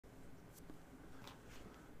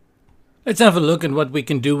Let's have a look at what we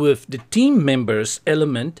can do with the team members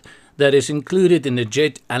element that is included in the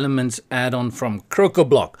JetElements add-on from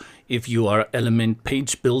Crocoblock if you are Element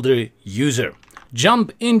Page Builder user.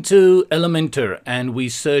 Jump into Elementor and we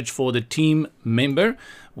search for the team member,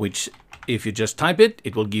 which if you just type it,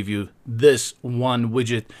 it will give you this one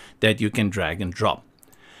widget that you can drag and drop.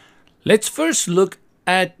 Let's first look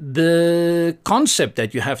at the concept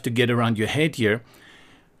that you have to get around your head here.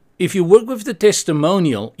 If you work with the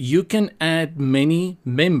testimonial, you can add many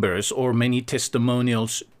members or many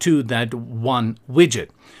testimonials to that one widget.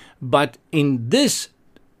 But in this,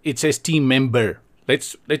 it says team member.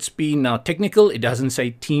 Let's be now technical. It doesn't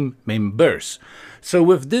say team members. So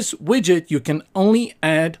with this widget, you can only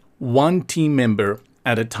add one team member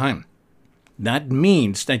at a time. That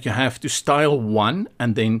means that you have to style one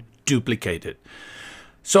and then duplicate it.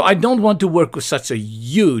 So I don't want to work with such a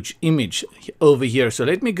huge image over here. So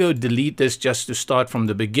let me go delete this just to start from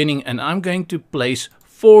the beginning. And I'm going to place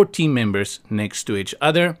 4 team members next to each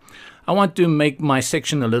other. I want to make my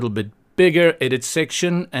section a little bit bigger, edit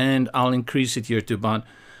section, and I'll increase it here to about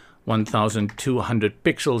 1200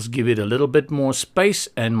 pixels, give it a little bit more space.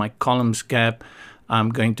 And my columns gap, I'm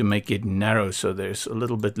going to make it narrow so there's a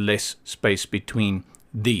little bit less space between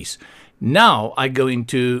these. Now I go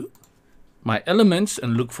into my elements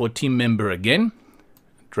and look for team member again,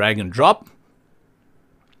 drag and drop,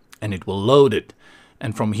 and it will load it.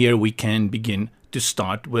 And from here we can begin to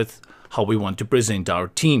start with how we want to present our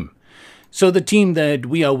team. So the team that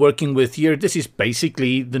we are working with here, this is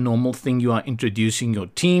basically the normal thing you are introducing your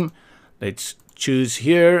team. Let's choose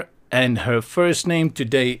here, and her first name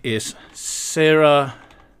today is Sarah,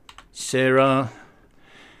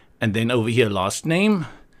 and then over here last name,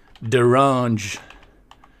 Derange.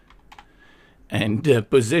 And the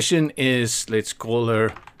position is, let's call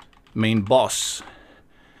her main boss.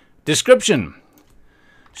 Description: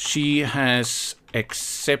 she has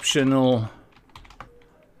exceptional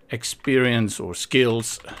experience or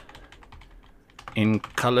skills in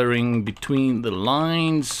coloring between the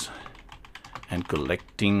lines and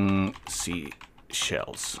collecting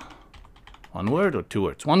seashells. One word or 2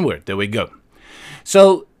 words? One word. There we go.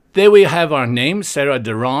 So there we have our name, Sarah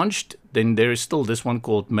Derange. Then there is still this one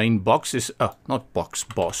called main box, not box,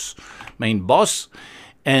 boss, main boss.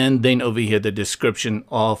 And then over here, the description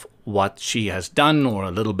of what she has done or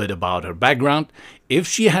a little bit about her background. If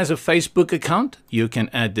she has a Facebook account, you can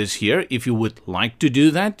add this here. If you would like to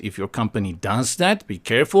do that, if your company does that, be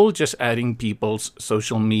careful just adding people's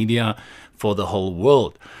social media for the whole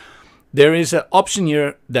world. There is an option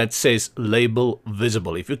here that says label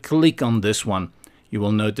visible. If you click on this one, you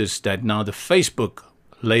will notice that now the Facebook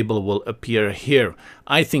label will appear here.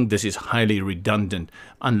 I think this is highly redundant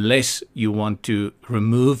unless you want to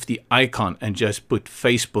remove the icon and just put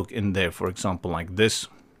Facebook in there, for example, like this.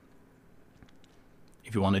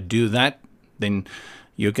 If you want to do that, then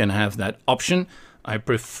you can have that option. I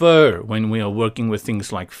prefer, when we are working with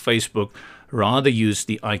things like Facebook, rather use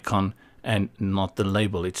the icon and not the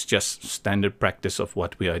label. It's just standard practice of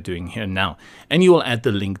what we are doing here now. And you will add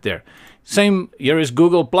the link there. Same, here is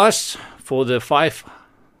Google Plus for the 5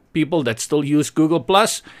 people that still use Google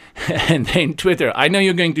Plus, and then Twitter. I know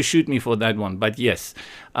you're going to shoot me for that one, but yes,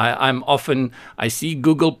 I see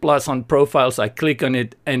Google Plus on profiles, I click on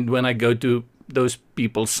it, and when I go to those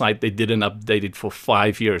people's site, they didn't update it for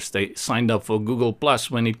 5 years. They signed up for Google Plus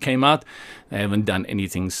when it came out. They haven't done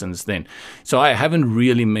anything since then. So I haven't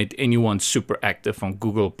really met anyone super active on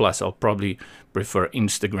Google Plus. I'll probably prefer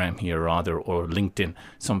Instagram here rather, or LinkedIn,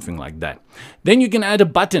 something like that. Then you can add a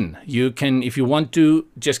button. You can, if you want to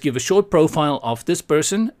just give a short profile of this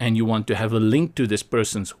person and you want to have a link to this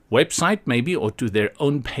person's website maybe, or to their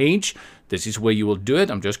own page, this is where you will do it.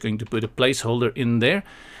 I'm just going to put a placeholder in there,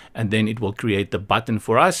 and then it will create the button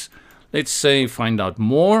for us. Let's say find out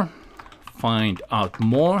more,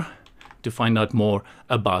 to find out more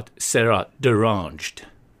about Sarah Deranged,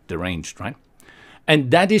 right?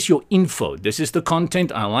 And that is your info. This is the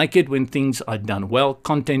content. I like it when things are done well.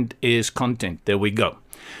 Content is content. There we go.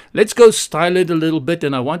 Let's go style it a little bit,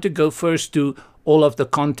 and I want to go first to all of the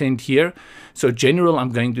content here. So general,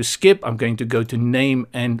 I'm going to skip. I'm going to go to name,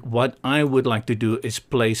 and what I would like to do is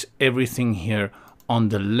place everything here on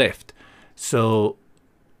the left. So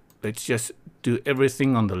let's just do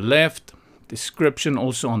everything on the left. Description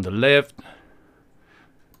also on the left.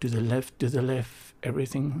 To the left,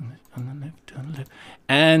 everything on the left, to the left.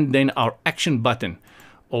 And then our action button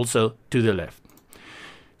also to the left.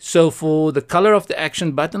 So for the color of the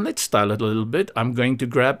action button, let's style it a little bit. I'm going to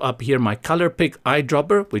grab up here my color pick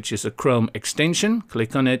Eyedropper, which is a Chrome extension.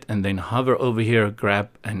 Click on it and then hover over here, grab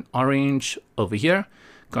an orange over here.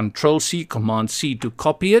 Control C, Command C to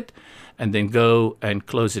copy it, and then go and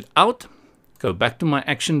close it out. Go back to my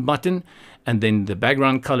action button, and then the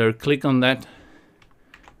background color, click on that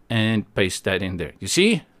and paste that in there. You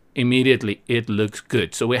see, immediately it looks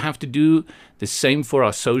good. So we have to do the same for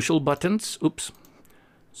our social buttons. Oops,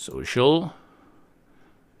 social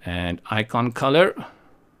and icon color.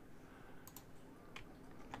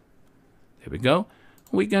 There we go.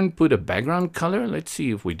 We can put a background color. Let's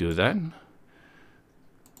see if we do that.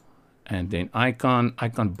 And then icon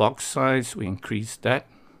box size, we increase that.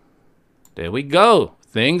 There we go.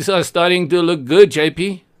 Things are starting to look good,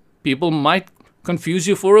 JP. People might confuse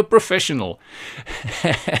you for a professional.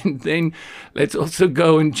 And then let's also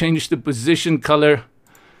go and change the position color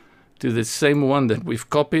to the same one that we've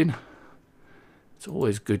copied. It's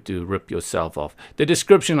always good to rip yourself off. The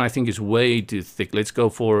description, I think, is way too thick. Let's go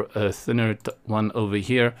for a thinner one over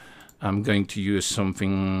here. I'm going to use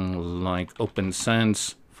something like Open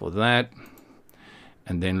Sans for that.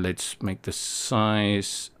 And then let's make the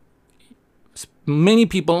size. Many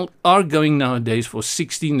people are going nowadays for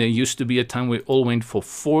 16. There used to be a time we all went for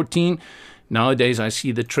 14. Nowadays, I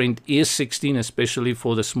see the trend is 16, especially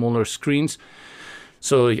for the smaller screens.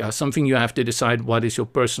 So yeah, something you have to decide, what is your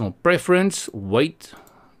personal preference. Weight,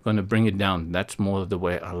 I'm going to bring it down. That's more the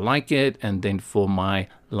way I like it. And then for my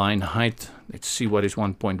line height, let's see what is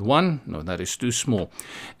 1.1. No, that is too small.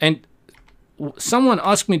 And someone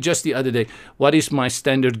asked me just the other day, what is my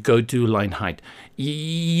standard go-to line height?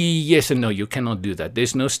 Yes and no, you cannot do that.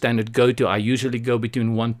 There's no standard go-to. I usually go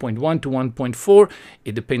between 1.1 to 1.4.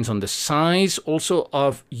 It depends on the size also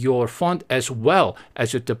of your font as well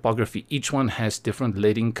as your typography. Each one has different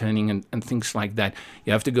leading, kerning, and things like that.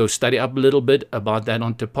 You have to go study up a little bit about that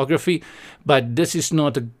on typography, but this is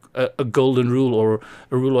not a golden rule or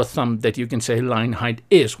a rule of thumb that you can say line height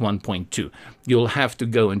is 1.2. You'll have to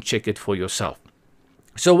go and check it for yourself.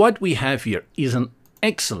 So what we have here is an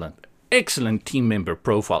excellent team member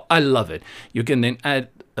profile. I love it. You can then add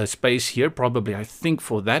a space here, probably, I think,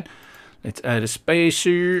 for that. Let's add a space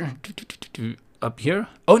here up here.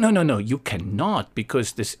 Oh, no, you cannot,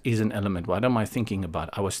 because this is an element. What am I thinking about?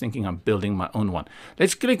 I was thinking I'm building my own one.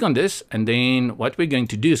 Let's click on this, and then what we're going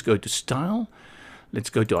to do is go to Style. Let's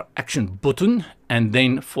go to our action button, and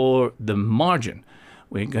then for the margin,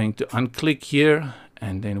 we're going to unclick here,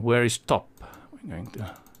 and then where is top? We're going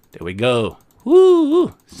to, there we go.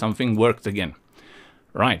 Woo! Something worked again.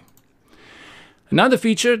 Right. Another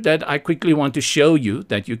feature that I quickly want to show you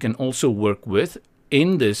that you can also work with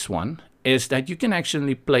in this one is that you can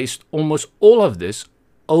actually place almost all of this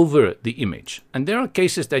over the image. And there are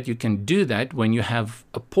cases that you can do that when you have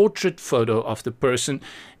a portrait photo of the person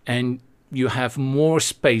and you have more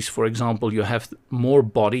space. For example, you have more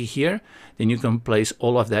body here, then you can place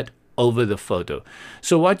all of that over the photo.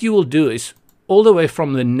 So what you will do is all the way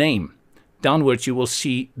from the name downwards, you will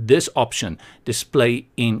see this option, display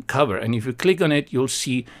in cover. And if you click on it, you'll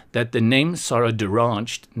see that the name Sarah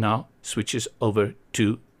Durand now switches over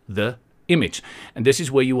to the image. And this is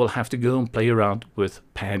where you will have to go and play around with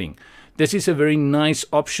padding. This is a very nice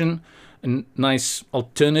option, a nice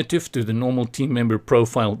alternative to the normal team member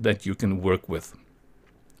profile that you can work with.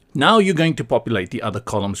 Now you're going to populate the other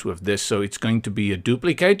columns with this. So it's going to be a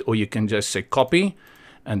duplicate, or you can just say copy,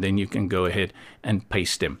 and then you can go ahead and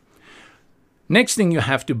paste them. Next thing you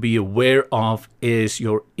have to be aware of is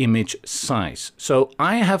your image size. So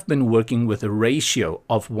I have been working with a ratio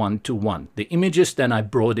of 1:1. The images that I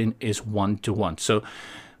brought in is 1:1. So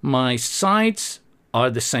my sides are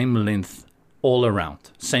the same length all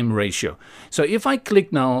around, same ratio. So if I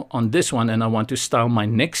click now on this one and I want to style my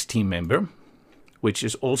next team member, which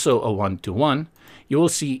is also a 1:1, you will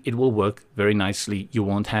see it will work very nicely. You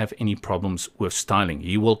won't have any problems with styling.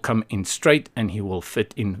 He will come in straight and he will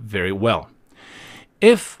fit in very well.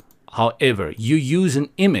 If, however, you use an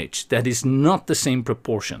image that is not the same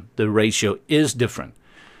proportion, the ratio is different,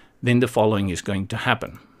 then the following is going to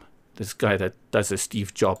happen. This guy that does a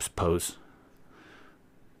Steve Jobs pose.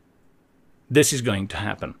 This is going to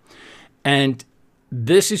happen. And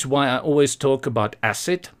this is why I always talk about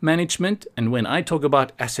asset management. And when I talk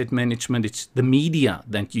about asset management, it's the media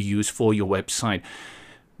that you use for your website.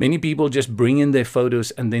 Many people just bring in their photos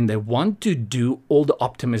and then they want to do all the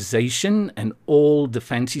optimization and all the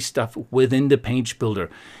fancy stuff within the page builder.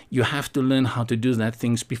 You have to learn how to do that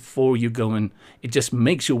things before you go in. It just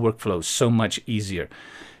makes your workflow so much easier.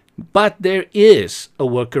 But there is a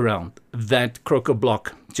workaround that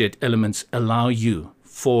Crocoblock JetElements allow you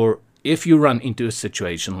for if you run into a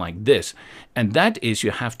situation like this. And that is, you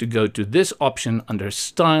have to go to this option under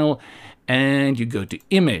Style, and you go to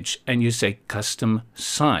Image and you say Custom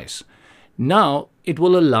Size. Now it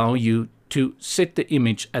will allow you to set the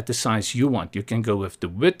image at the size you want. You can go with the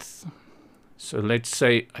width. So let's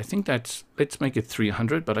say, let's make it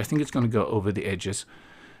 300, but I think it's going to go over the edges.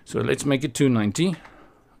 So let's make it 290.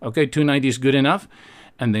 Okay, 290 is good enough.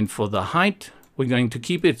 And then for the height, we're going to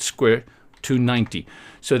keep it square, 290,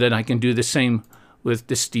 so that I can do the same with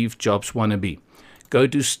the Steve Jobs wannabe. Go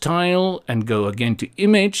to Style and go again to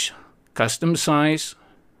Image, Custom Size,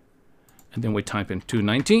 and then we type in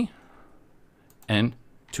 290 and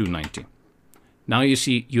 290. Now you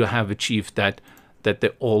see you have achieved that they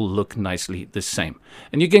all look nicely the same.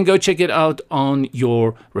 And you can go check it out on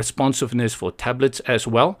your responsiveness for tablets as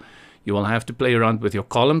well. You will have to play around with your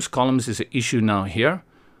columns. Columns is an issue now here.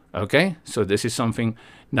 Okay, so this is something,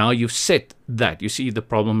 now you've set that. You see the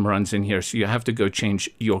problem runs in here, so you have to go change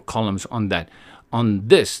your columns on that. On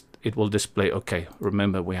this, it will display, okay,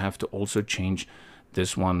 remember we have to also change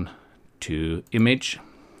this one to Image,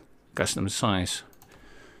 Custom Size,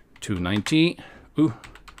 290,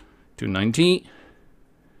 290,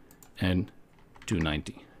 and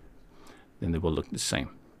 290. Then they will look the same.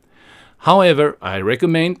 However, I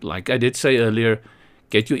recommend, like I did say earlier,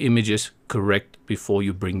 get your images correct before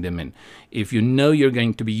you bring them in. If you know you're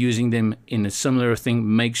going to be using them in a similar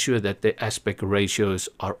thing, make sure that the aspect ratios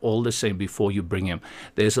are all the same before you bring them.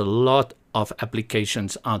 There's a lot of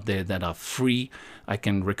applications out there that are free. I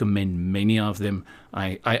can recommend many of them.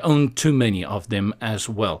 I own too many of them as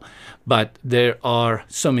well. But there are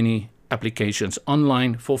so many applications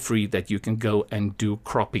online for free that you can go and do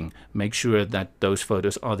cropping. Make sure that those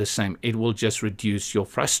photos are the same. It will just reduce your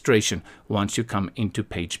frustration once you come into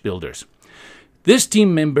page builders. This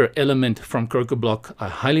team member element from Crocoblock, I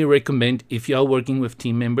highly recommend if you are working with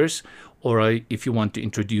team members, or if you want to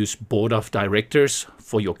introduce board of directors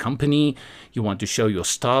for your company, you want to show your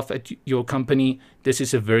staff at your company. This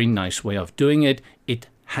is a very nice way of doing it. It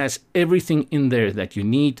has everything in there that you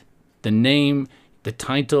need: the name, the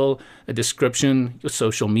title, a description, your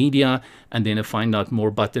social media, and then a find out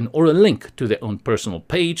more button or a link to their own personal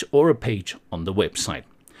page or a page on the website.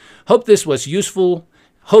 Hope this was useful.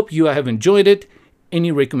 Hope you have enjoyed it.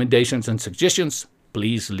 Any recommendations and suggestions,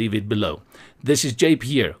 please leave it below. This is JP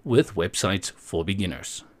here with Websites for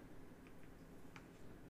Beginners.